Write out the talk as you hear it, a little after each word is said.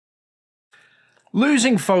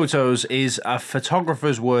Losing photos is a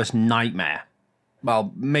photographer's worst nightmare.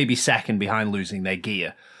 Well, maybe second behind losing their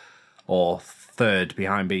gear, or third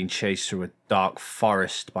behind being chased through a dark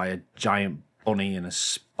forest by a giant bunny in a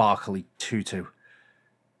sparkly tutu.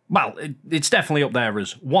 Well, it's definitely up there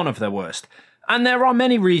as one of their worst. And there are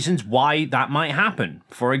many reasons why that might happen.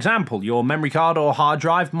 For example, your memory card or hard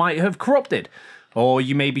drive might have corrupted, or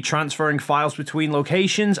you may be transferring files between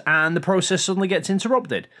locations and the process suddenly gets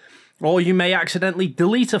interrupted. Or you may accidentally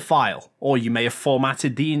delete a file, or you may have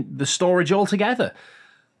formatted the storage altogether.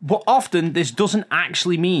 But often this doesn't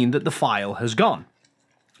actually mean that the file has gone.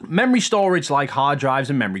 Memory storage like hard drives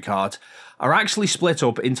and memory cards are actually split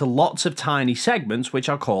up into lots of tiny segments which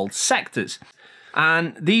are called sectors.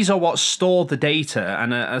 And these are what store the data,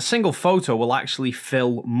 and a single photo will actually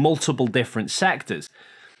fill multiple different sectors.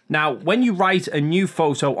 Now, when you write a new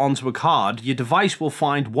photo onto a card, your device will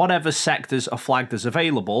find whatever sectors are flagged as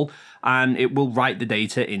available, and it will write the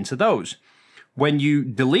data into those. When you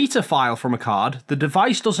delete a file from a card, the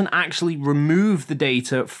device doesn't actually remove the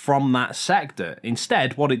data from that sector.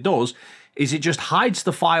 Instead, what it does is it just hides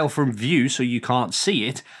the file from view so you can't see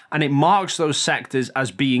it, and it marks those sectors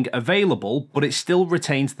as being available, but it still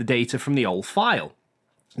retains the data from the old file.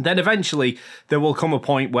 Then eventually there will come a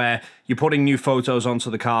point where you're putting new photos onto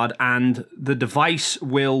the card and the device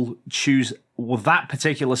will choose that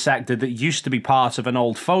particular sector that used to be part of an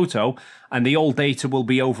old photo, and the old data will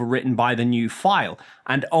be overwritten by the new file,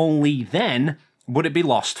 and only then would it be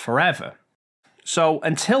lost forever. So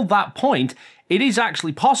until that point, it is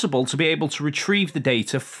actually possible to be able to retrieve the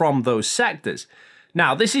data from those sectors.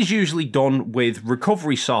 Now, this is usually done with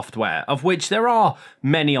recovery software, of which there are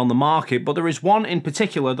many on the market, but there is one in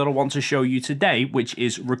particular that I want to show you today, which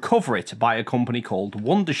is Recoverit by a company called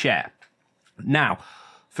Wondershare. Now,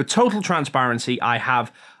 for total transparency, I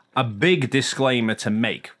have a big disclaimer to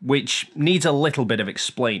make, which needs a little bit of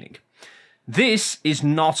explaining. This is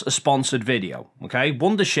not a sponsored video, okay?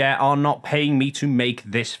 Wondershare are not paying me to make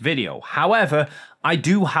this video. However, I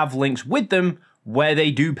do have links with them where they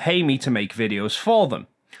do pay me to make videos for them.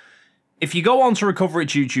 If you go onto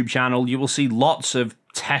Recoverit's YouTube channel, you will see lots of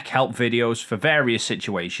tech help videos for various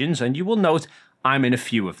situations, and you will note I'm in a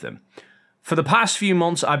few of them. For the past few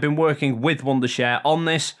months, I've been working with Wondershare on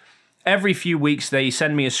this. Every few weeks, they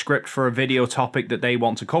send me a script for a video topic that they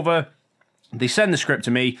want to cover. They send the script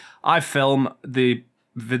to me, I film the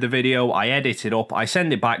video, I edit it up, I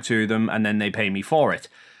send it back to them, and then they pay me for it.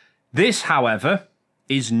 This, however,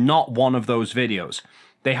 is not one of those videos.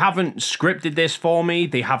 They haven't scripted this for me,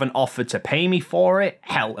 they haven't offered to pay me for it.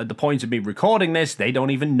 Hell, at the point of me recording this, they don't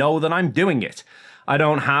even know that I'm doing it. I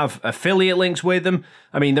don't have affiliate links with them.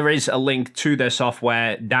 I mean, there is a link to their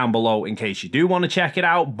software down below in case you do want to check it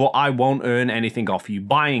out, but I won't earn anything off you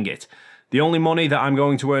buying it. The only money that I'm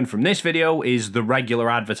going to earn from this video is the regular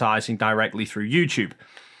advertising directly through YouTube.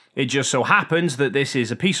 It just so happens that this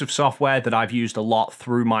is a piece of software that I've used a lot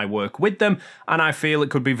through my work with them, and I feel it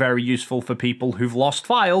could be very useful for people who've lost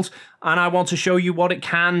files, and I want to show you what it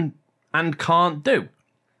can and can't do.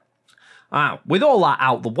 With all that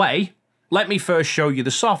out the way, let me first show you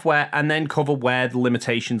the software and then cover where the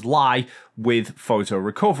limitations lie with photo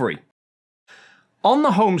recovery. On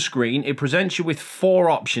the home screen, it presents you with 4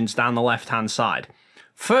 options down the left-hand side.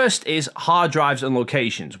 First is hard drives and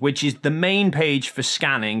locations, which is the main page for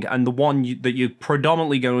scanning and the one that you're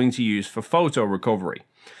predominantly going to use for photo recovery.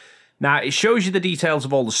 Now, it shows you the details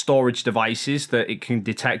of all the storage devices that it can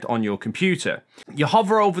detect on your computer. You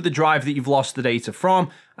hover over the drive that you've lost the data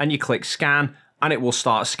from, and you click scan, and it will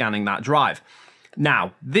start scanning that drive.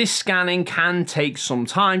 Now, this scanning can take some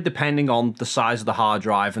time depending on the size of the hard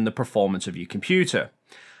drive and the performance of your computer.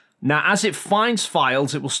 Now, as it finds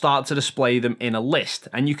files, it will start to display them in a list,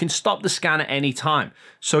 and you can stop the scan at any time,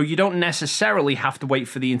 so you don't necessarily have to wait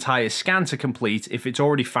for the entire scan to complete if it's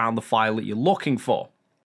already found the file that you're looking for.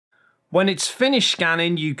 When it's finished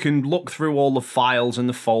scanning, you can look through all the files and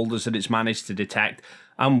the folders that it's managed to detect,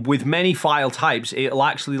 and with many file types, it'll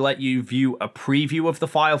actually let you view a preview of the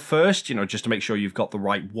file first, just to make sure you've got the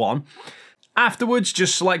right one. Afterwards,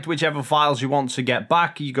 just select whichever files you want to get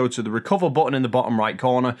back. You go to the recover button in the bottom right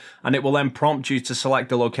corner, and it will then prompt you to select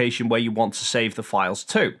the location where you want to save the files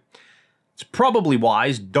to. It's probably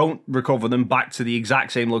wise, don't recover them back to the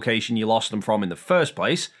exact same location you lost them from in the first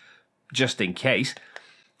place, just in case.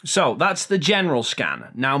 So that's the general scan.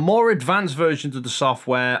 Now, more advanced versions of the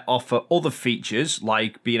software offer other features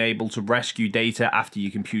like being able to rescue data after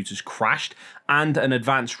your computer's crashed and an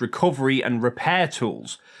advanced recovery and repair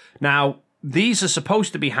tools. Now, these are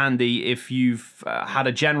supposed to be handy if you've had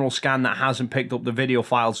a general scan that hasn't picked up the video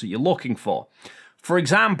files that you're looking for. For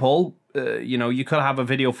example, you could have a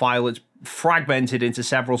video file that's fragmented into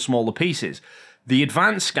several smaller pieces. The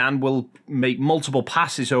advanced scan will make multiple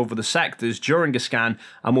passes over the sectors during a scan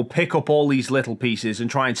and will pick up all these little pieces and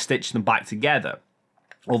try and stitch them back together.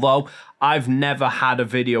 Although I've never had a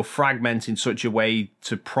video fragment in such a way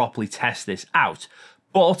to properly test this out.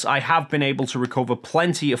 But I have been able to recover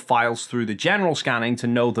plenty of files through the general scanning to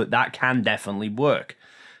know that that can definitely work.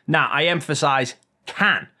 Now, I emphasize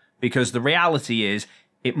can, because the reality is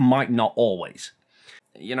it might not always.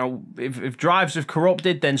 If drives have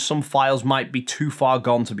corrupted, then some files might be too far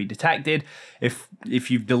gone to be detected.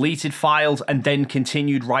 If you've deleted files and then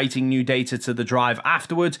continued writing new data to the drive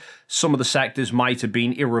afterwards, some of the sectors might have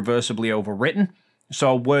been irreversibly overwritten.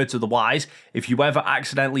 So, word to the wise, if you ever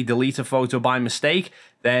accidentally delete a photo by mistake,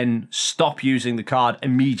 then stop using the card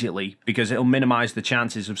immediately, because it'll minimize the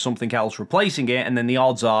chances of something else replacing it, and then the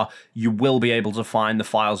odds are you will be able to find the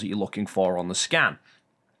files that you're looking for on the scan.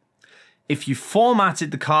 If you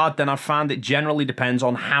formatted the card, then I've found it generally depends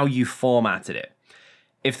on how you formatted it.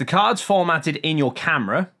 If the card's formatted in your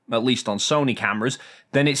camera, at least on Sony cameras,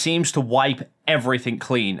 then it seems to wipe everything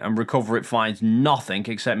clean, and Recover It finds nothing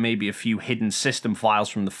except maybe a few hidden system files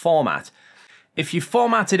from the format. If you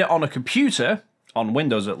formatted it on a computer, on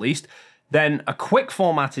Windows at least, then a quick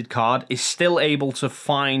formatted card is still able to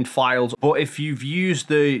find files, but if you've used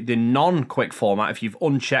the non-quick format, if you've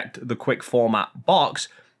unchecked the quick format box,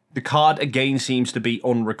 the card again seems to be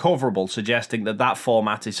unrecoverable, suggesting that that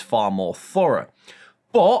format is far more thorough.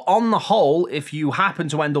 But on the whole, if you happen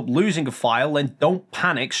to end up losing a file, then don't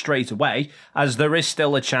panic straight away, as there is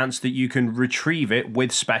still a chance that you can retrieve it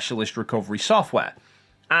with specialist recovery software.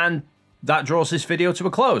 And that draws this video to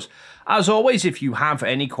a close. As always, if you have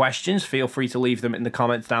any questions, feel free to leave them in the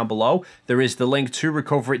comments down below. There is the link to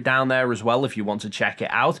Recover It down there as well if you want to check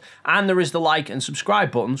it out. And there is the like and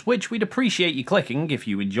subscribe buttons, which we'd appreciate you clicking if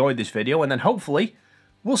you enjoyed this video, and then hopefully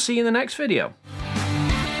we'll see you in the next video.